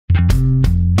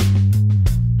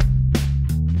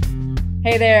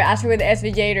Hey there, Ashley with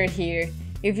SVGator here.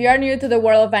 If you are new to the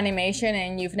world of animation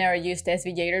and you've never used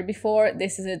SVGator before,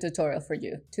 this is a tutorial for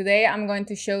you. Today I'm going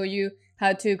to show you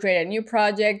how to create a new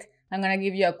project. I'm going to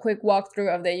give you a quick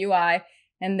walkthrough of the UI,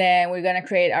 and then we're going to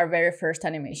create our very first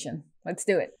animation. Let's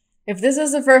do it. If this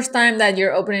is the first time that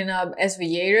you're opening up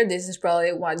SVGator, this is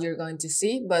probably what you're going to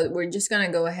see, but we're just going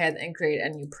to go ahead and create a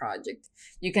new project.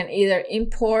 You can either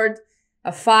import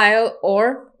a file,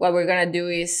 or what we're gonna do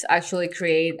is actually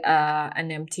create an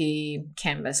empty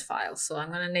canvas file. So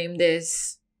I'm gonna name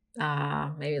this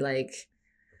maybe like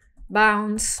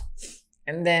bounce,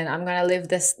 and then I'm gonna leave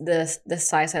the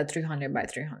size at 300 by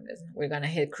 300. We're gonna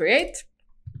hit create,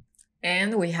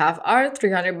 and we have our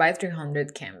 300 by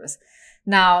 300 canvas.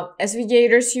 Now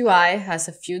SVGator's UI has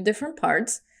a few different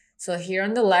parts. So here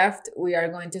on the left, we are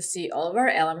going to see all of our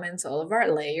elements, all of our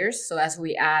layers. So as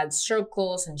we add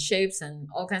circles and shapes and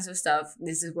all kinds of stuff,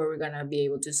 this is where we're going to be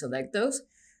able to select those.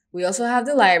 We also have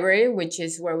the library, which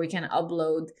is where we can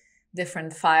upload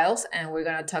different files, and we're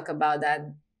going to talk about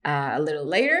that a little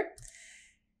later.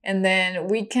 And then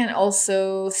we can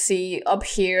also see up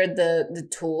here the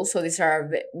tools. So these are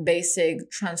our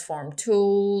basic transform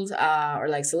tools, or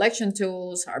like selection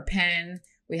tools, our pen.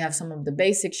 We have some of the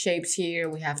basic shapes here,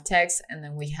 we have text, and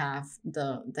then we have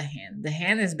the hand. The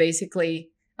hand is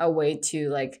basically a way to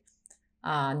like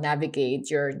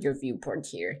navigate your viewport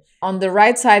here. On the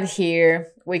right side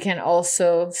here, we can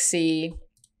also see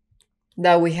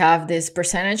that we have this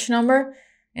percentage number,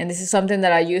 and this is something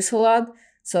that I use a lot.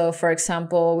 So for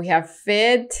example, we have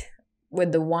fit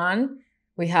with the 1,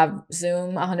 we have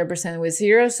zoom 100% with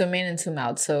 0, zoom in and zoom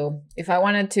out. So if I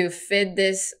wanted to fit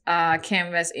this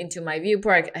canvas into my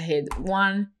viewport, I hit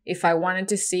 1. If I wanted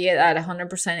to see it at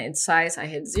 100% its size, I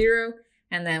hit 0.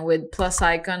 And then with plus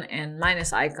icon and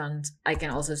minus icons, I can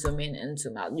also zoom in and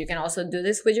zoom out. You can also do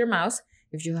this with your mouse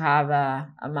if you have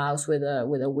a mouse with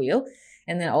a wheel.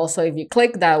 And then also if you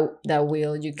click that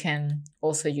wheel, you can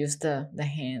also use the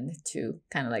hand to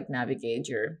kind of like navigate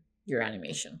your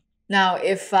animation. Now,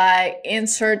 if I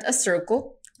insert a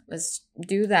circle, let's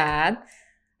do that.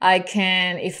 I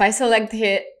can, if I select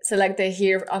it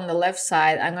here on the left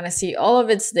side, I'm going to see all of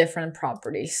its different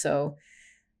properties. So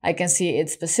I can see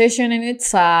its position and its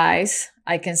size.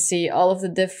 I can see all of the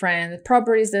different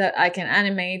properties that I can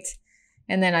animate.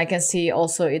 And then I can see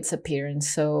also its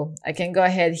appearance. So I can go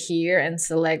ahead here and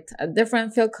select a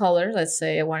different fill color. Let's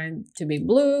say I want it to be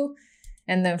blue.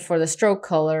 And then for the stroke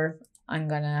color, I'm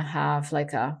gonna have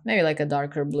like maybe like a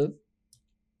darker blue,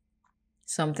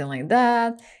 something like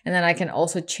that. And then I can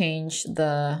also change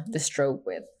the stroke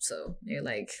width, so maybe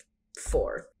like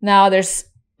 4. Now there's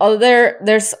other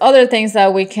things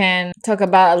that we can talk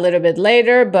about a little bit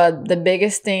later, but the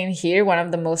biggest thing here, one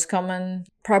of the most common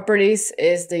properties,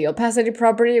 is the opacity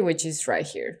property, which is right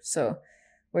here. So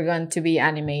we're going to be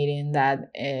animating that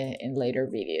in later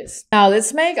videos. Now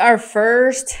let's make our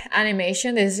first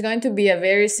animation. This is going to be a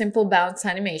very simple bounce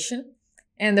animation.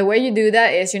 And the way you do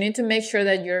that is you need to make sure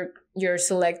that you're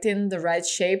selecting the right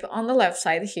shape on the left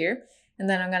side here. And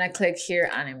then I'm gonna click here,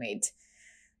 animate.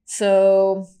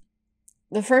 So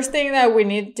the first thing that we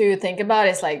need to think about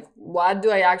is like, what do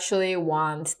I actually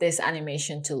want this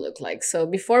animation to look like? So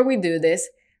before we do this,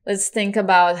 let's think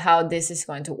about how this is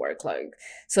going to work like.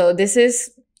 So this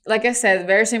is, like I said,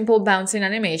 very simple bouncing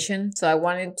animation. So I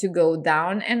want it to go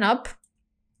down and up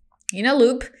in a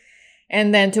loop.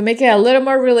 And then to make it a little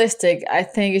more realistic, I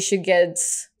think it should get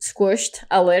squished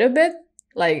a little bit,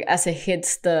 like as it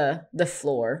hits the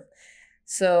floor.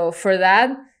 So for that,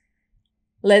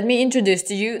 let me introduce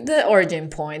to you the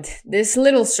origin point. This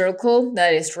little circle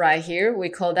that is right here, we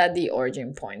call that the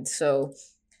origin point. So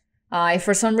if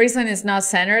for some reason it's not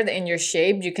centered in your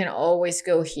shape, you can always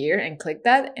go here and click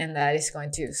that, and that is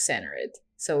going to center it.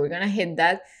 So we're going to hit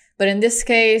that. But in this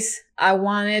case, I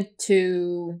want it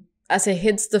to, as it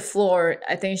hits the floor,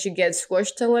 I think it should get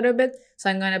squished a little bit. So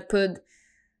I'm going to put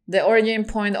the origin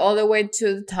point all the way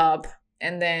to the top.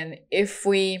 And then if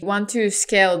we want to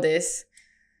scale this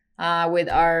if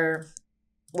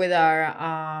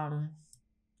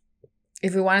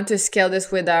we wanted to scale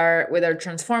this with our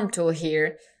transform tool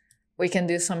here, we can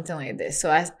do something like this.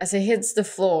 So as it hits the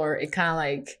floor, it kind of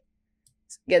like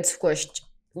gets squished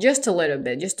just a little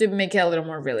bit, just to make it a little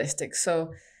more realistic.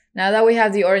 So now that we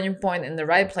have the origin point in the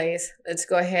right place, let's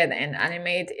go ahead and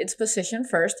animate its position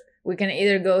first. We can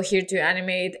either go here to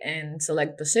animate and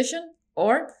select position,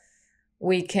 or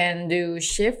we can do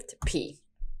Shift P.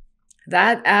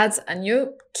 That adds a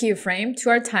new keyframe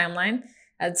to our timeline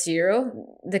at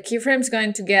 0. The keyframe is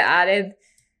going to get added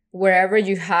wherever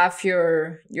you have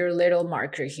your little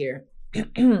marker here.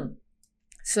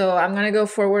 So I'm going to go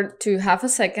forward to half a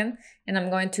second and I'm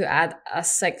going to add a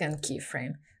second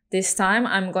keyframe. This time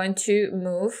I'm going to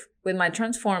move with my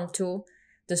transform tool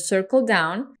the circle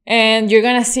down, and you're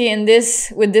going to see in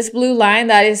this, with this blue line,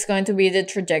 that is going to be the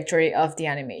trajectory of the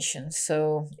animation.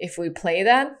 So if we play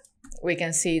that, we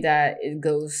can see that it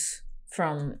goes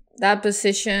from that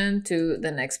position to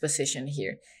the next position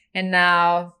here. And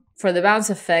now for the bounce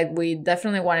effect, we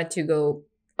definitely wanted to go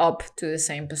up to the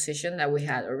same position that we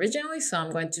had originally. So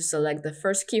I'm going to select the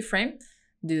first keyframe,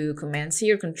 do Command C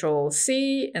or Control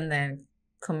C, and then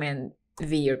Command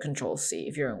V or Control C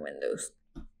if you're in Windows.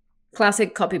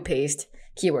 Classic copy paste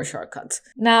keyboard shortcuts.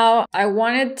 Now I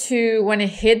wanted to, when it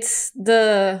hits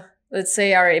the, let's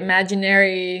say our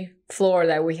imaginary floor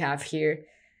that we have here,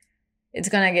 it's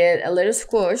gonna get a little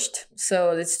squished.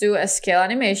 So let's do a scale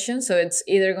animation. So it's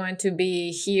either going to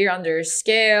be here under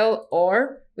scale,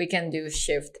 or we can do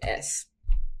Shift S.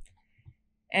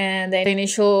 And the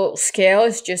initial scale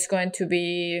is just going to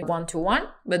be 1:1,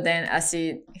 but then as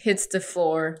it hits the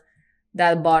floor,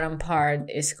 that bottom part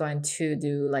is going to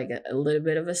do like a little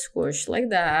bit of a squish like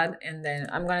that. And then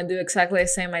I'm going to do exactly the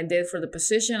same I did for the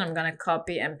position. I'm going to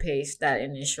copy and paste that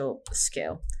initial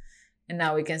scale. And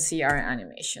now we can see our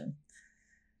animation.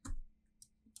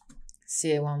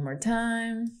 See it one more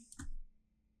time.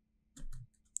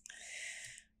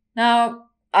 Now,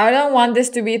 I don't want this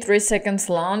to be 3 seconds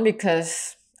long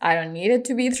because I don't need it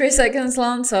to be 3 seconds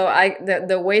long. So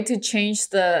the way to change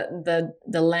the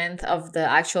length of the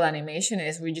actual animation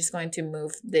is we're just going to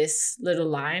move this little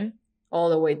line all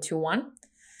the way to 1.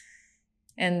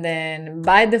 And then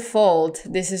by default,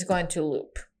 this is going to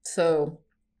loop. So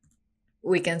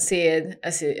we can see it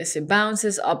as it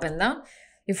bounces up and down.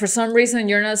 If for some reason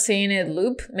you're not seeing it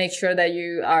loop, make sure that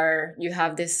you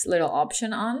have this little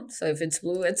option on. So if it's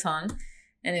blue, it's on.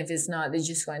 And if it's not, it's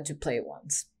just going to play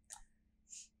once.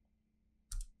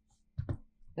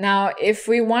 Now, if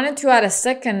we wanted to add a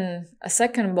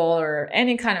second ball or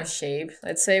any kind of shape,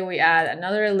 let's say we add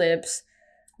another ellipse,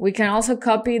 we can also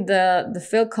copy the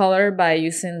fill color by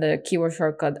using the keyboard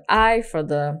shortcut I for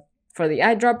the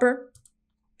eyedropper.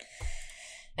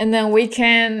 And then we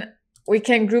can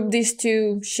group these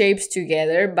two shapes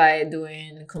together by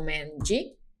doing Command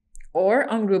G, or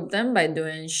ungroup them by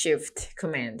doing Shift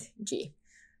Command G.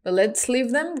 But let's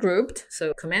leave them grouped,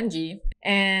 so Command G.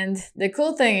 And the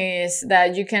cool thing is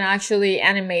that you can actually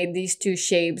animate these two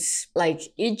shapes, like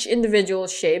each individual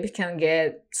shape can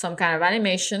get some kind of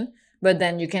animation, but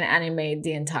then you can animate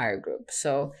the entire group.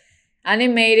 So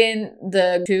animating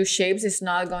the two shapes is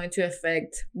not going to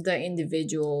affect the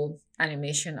individual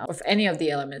animation of any of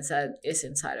the elements that is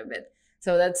inside of it.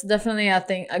 So that's definitely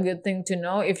a good thing to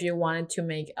know if you wanted to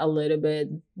make a little bit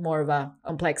more of a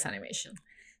complex animation.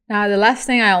 Now, the last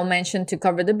thing I'll mention to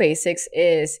cover the basics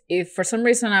is if for some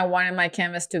reason I wanted my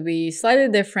canvas to be slightly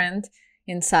different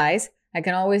in size, I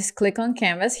can always click on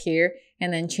canvas here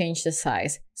and then change the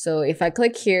size. So if I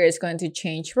click here, it's going to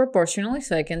change proportionally.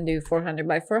 So I can do 400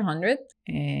 by 400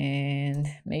 and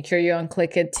make sure you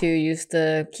unclick it to use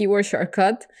the keyboard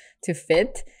shortcut to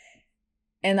fit.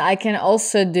 And I can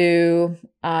also do,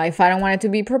 if I don't want it to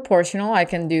be proportional, I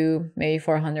can do maybe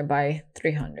 400 by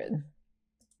 300.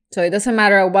 So it doesn't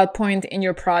matter at what point in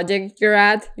your project you're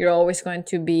at, you're always going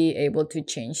to be able to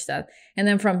change that. And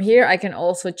then from here, I can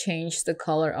also change the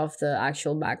color of the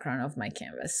actual background of my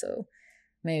canvas. So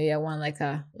maybe I want like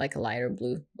a lighter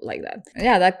blue, like that.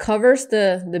 Yeah, that covers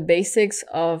the basics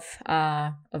of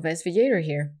SVGator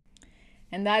here.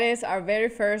 And that is our very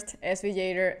first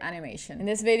SVGator animation. In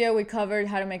this video, we covered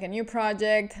how to make a new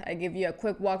project. I give you a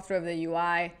quick walkthrough of the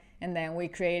UI, and then we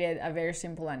created a very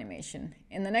simple animation.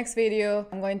 In the next video,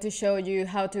 I'm going to show you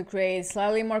how to create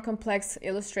slightly more complex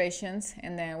illustrations,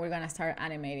 and then we're gonna start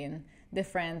animating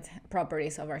different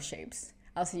properties of our shapes.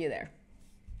 I'll see you there.